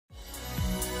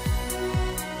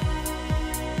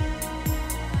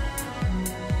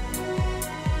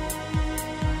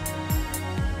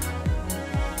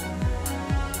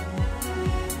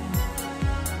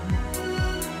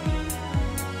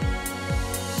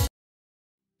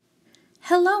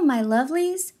Hello my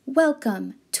lovelies,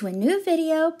 welcome to a new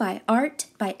video by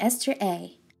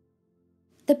ArtByEsterA.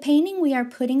 The painting we are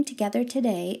putting together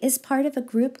today is part of a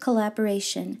group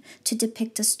collaboration to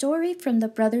depict a story from the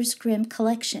Brothers Grimm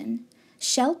collection.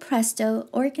 Presto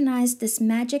organized this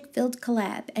magic-filled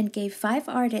collab and gave 5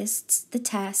 artists the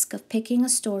task of picking a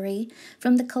story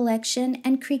from the collection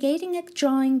and creating a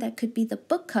drawing that could be the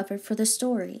book cover for the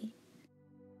story.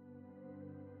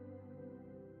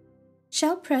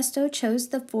 Presto chose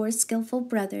the 4 skillful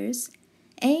brothers,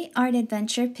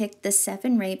 ArtAdventure picked the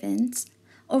 7 ravens,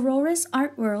 Aurora's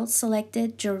art world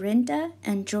selected Jorinda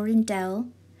and Jorindel,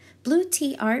 Blue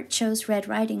Tea Art chose Red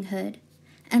Riding Hood,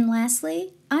 and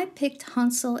lastly, I picked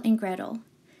Hansel and Gretel.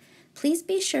 Please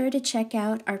be sure to check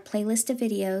out our playlist of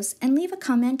videos and leave a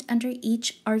comment under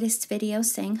each artist's video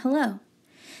saying hello.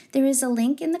 There is a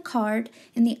link in the card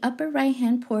in the upper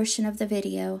right-hand portion of the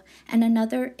video and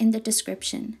another in the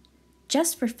description.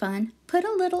 Just for fun, put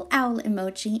a little owl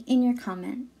emoji in your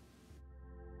comment.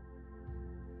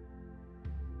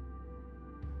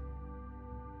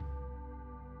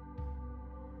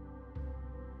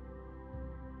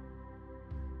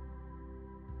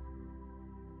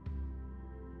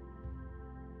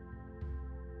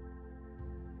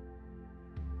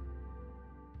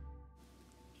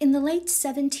 In the late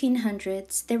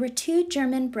 1700s, there were 2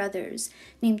 German brothers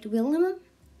named Wilhelm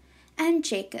and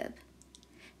Jacob.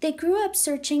 They grew up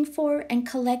searching for and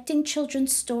collecting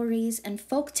children's stories and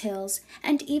folk tales,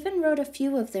 and even wrote a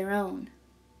few of their own.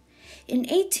 In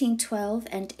 1812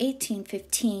 and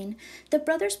 1815, the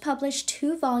brothers published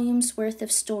 2 volumes worth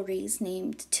of stories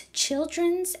named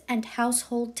Children's and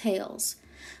Household Tales,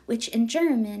 which in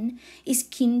German is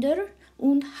Kinder-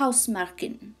 und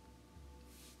Hausmärchen.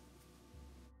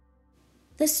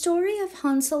 The story of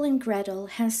Hansel and Gretel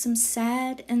has some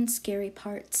sad and scary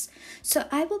parts, so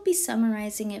I will be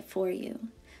summarizing it for you.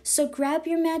 So grab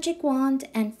your magic wand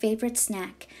and favorite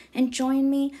snack and join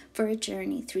me for a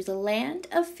journey through the land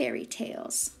of fairy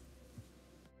tales.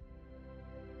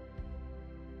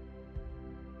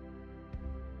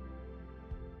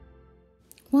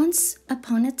 Once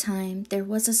upon a time, there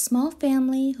was a small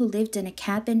family who lived in a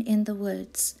cabin in the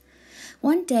woods.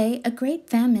 One day, a great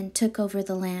famine took over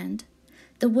the land.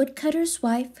 The woodcutter's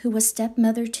wife, who was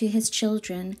stepmother to his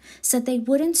children, said they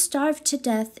wouldn't starve to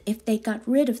death if they got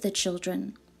rid of the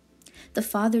children. The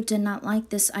father did not like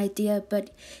this idea,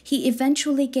 but he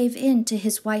eventually gave in to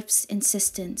his wife's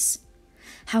insistence.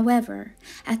 However,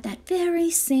 at that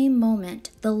very same moment,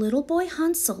 the little boy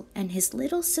Hansel and his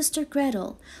little sister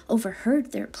Gretel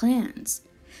overheard their plans.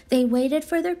 They waited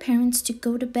for their parents to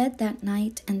go to bed that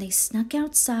night, and they snuck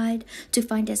outside to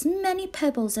find as many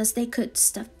pebbles as they could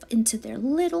stuff into their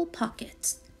little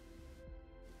pockets.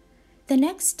 The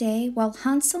next day, while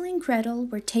Hansel and Gretel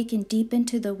were taken deep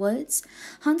into the woods,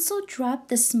 Hansel dropped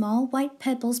the small white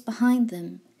pebbles behind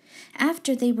them.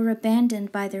 After they were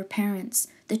abandoned by their parents,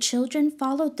 the children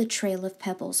followed the trail of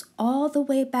pebbles all the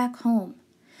way back home.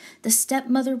 The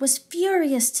stepmother was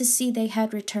furious to see they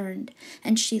had returned,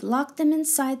 and she locked them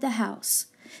inside the house.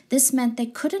 This meant they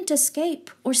couldn't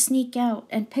escape or sneak out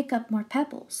and pick up more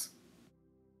pebbles.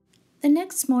 The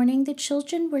next morning, the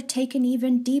children were taken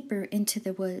even deeper into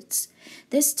the woods.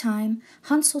 This time,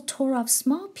 Hansel tore off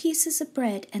small pieces of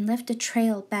bread and left a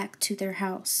trail back to their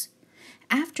house.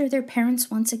 After their parents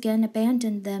once again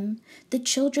abandoned them, the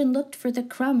children looked for the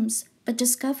crumbs, but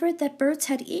discovered that birds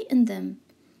had eaten them.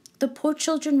 The poor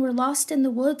children were lost in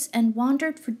the woods and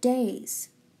wandered for days.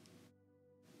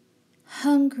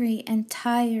 Hungry and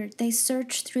tired, they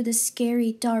searched through the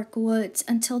scary, dark woods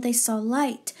until they saw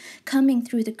light coming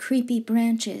through the creepy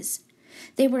branches.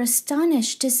 They were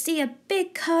astonished to see a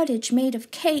big cottage made of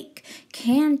cake,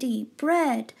 candy,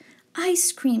 bread,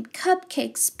 ice cream,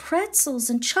 cupcakes, pretzels,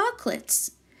 and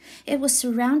chocolates. It was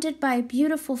surrounded by a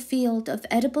beautiful field of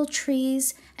edible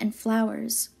trees and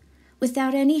flowers.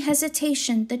 Without any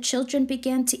hesitation, the children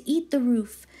began to eat the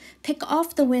roof, pick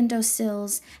off the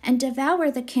windowsills, and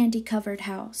devour the candy-covered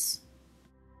house.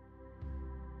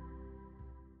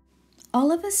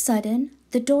 All of a sudden,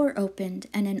 the door opened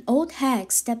and an old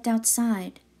hag stepped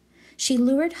outside. She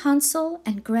lured Hansel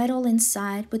and Gretel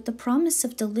inside with the promise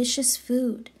of delicious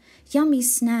food, yummy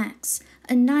snacks,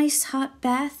 a nice hot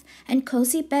bath, and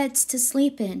cozy beds to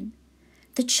sleep in.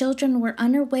 The children were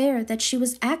unaware that she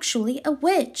was actually a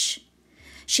witch.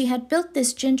 She had built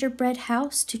this gingerbread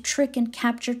house to trick and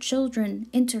capture children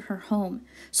into her home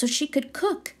so she could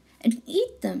cook and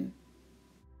eat them.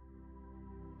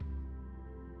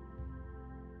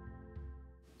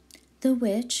 The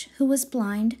witch, who was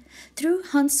blind, threw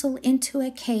Hansel into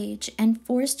a cage and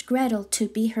forced Gretel to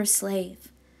be her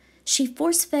slave. She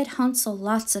force-fed Hansel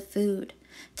lots of food,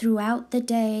 throughout the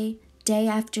day, day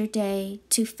after day,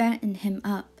 to fatten him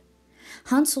up.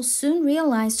 Hansel soon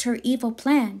realized her evil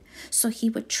plan, so he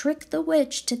would trick the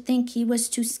witch to think he was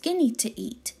too skinny to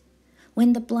eat.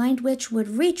 When the blind witch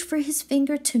would reach for his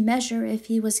finger to measure if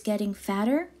he was getting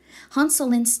fatter,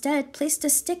 Hansel instead placed a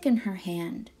stick in her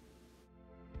hand.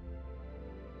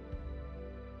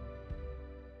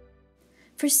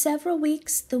 For several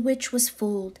weeks, the witch was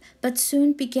fooled, but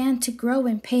soon began to grow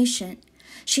impatient.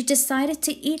 She decided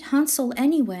to eat Hansel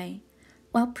anyway.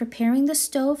 While preparing the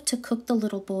stove to cook the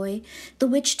little boy, the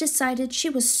witch decided she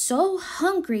was so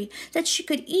hungry that she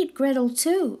could eat Gretel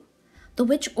too. The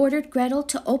witch ordered Gretel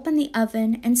to open the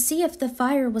oven and see if the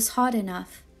fire was hot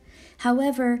enough.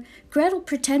 However, Gretel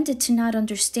pretended to not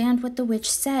understand what the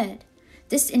witch said.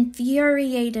 This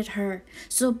infuriated her,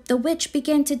 so the witch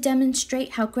began to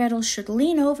demonstrate how Gretel should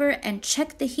lean over and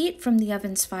check the heat from the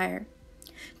oven's fire.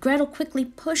 Gretel quickly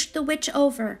pushed the witch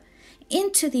over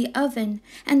into the oven,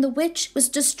 and the witch was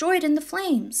destroyed in the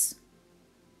flames.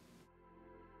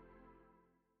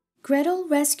 Gretel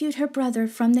rescued her brother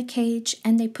from the cage,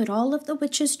 and they put all of the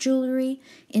witch's jewelry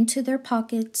into their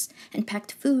pockets and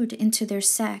packed food into their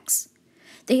sacks.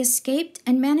 They escaped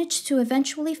and managed to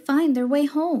eventually find their way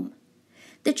home.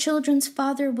 The children's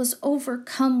father was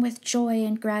overcome with joy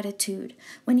and gratitude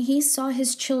when he saw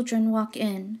his children walk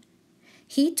in.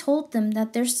 He told them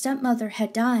that their stepmother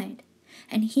had died,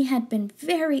 and he had been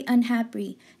very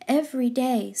unhappy every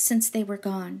day since they were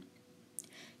gone.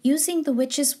 Using the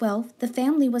witch's wealth, the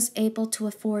family was able to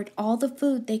afford all the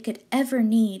food they could ever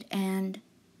need, and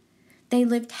they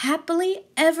lived happily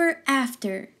ever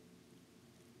after.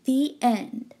 The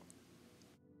end.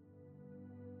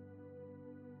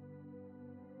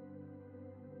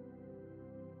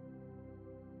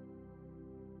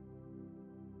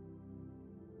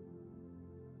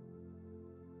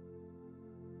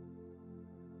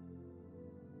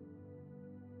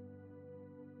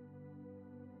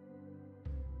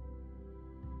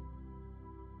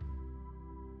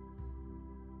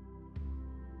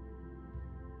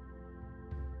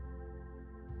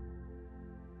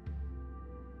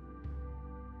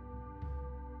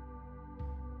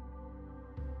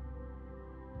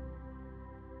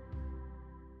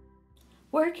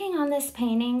 Working on this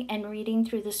painting and reading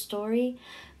through the story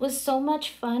was so much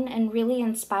fun and really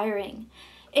inspiring.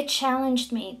 It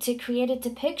challenged me to create a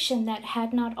depiction that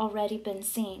had not already been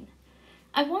seen.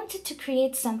 I wanted to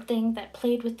create something that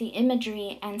played with the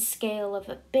imagery and scale of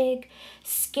a big,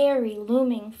 scary,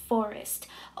 looming forest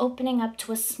opening up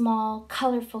to a small,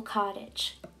 colorful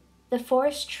cottage. The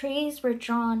forest trees were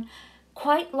drawn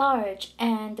quite large,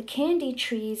 and the candy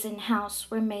trees in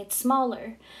house were made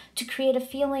smaller to create a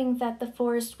feeling that the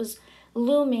forest was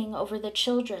looming over the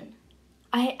children.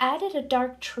 I added a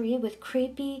dark tree with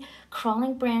creepy,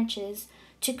 crawling branches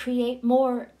to create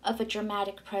more of a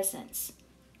dramatic presence.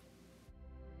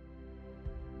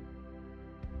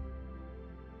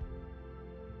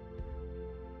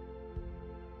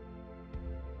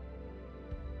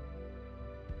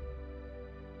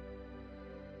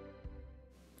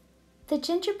 The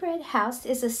gingerbread house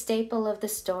is a staple of the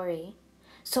story,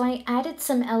 so I added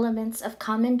some elements of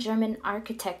common German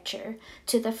architecture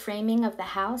to the framing of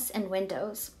the house and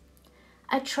windows.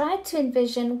 I tried to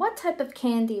envision what type of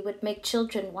candy would make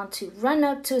children want to run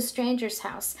up to a stranger's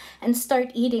house and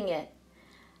start eating it.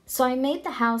 So I made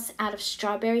the house out of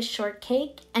strawberry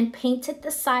shortcake and painted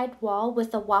the side wall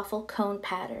with a waffle cone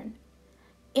pattern.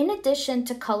 In addition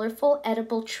to colorful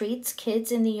edible treats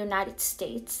kids in the United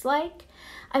States like,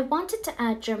 I wanted to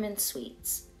add German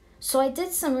sweets. So I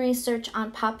did some research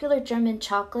on popular German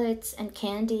chocolates and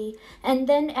candy, and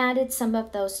then added some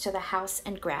of those to the house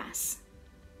and grass.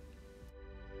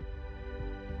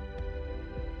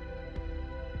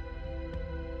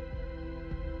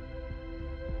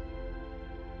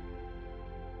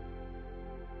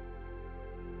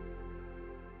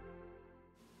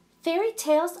 Fairy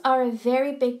tales are a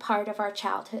very big part of our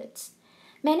childhoods.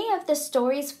 Many of the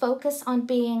stories focus on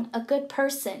being a good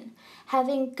person,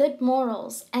 having good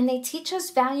morals, and they teach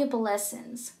us valuable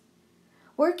lessons.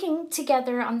 Working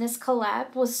together on this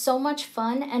collab was so much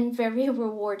fun and very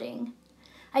rewarding.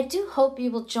 I do hope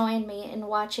you will join me in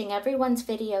watching everyone's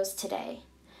videos today.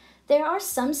 There are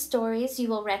some stories you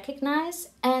will recognize,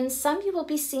 and some you will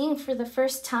be seeing for the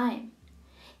first time.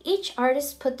 Each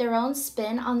artist put their own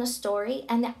spin on the story,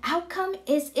 and the outcome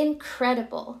is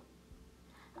incredible.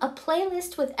 A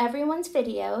playlist with everyone's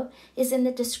video is in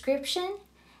the description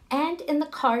and in the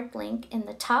card link in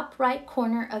the top right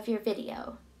corner of your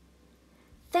video.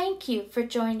 Thank you for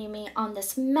joining me on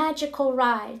this magical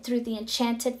ride through the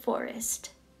enchanted forest.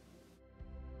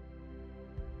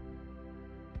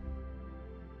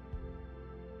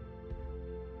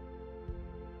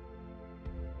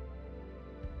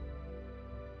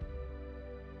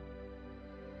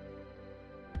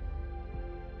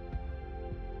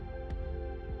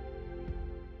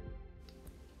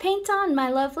 Paint on,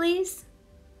 my lovelies!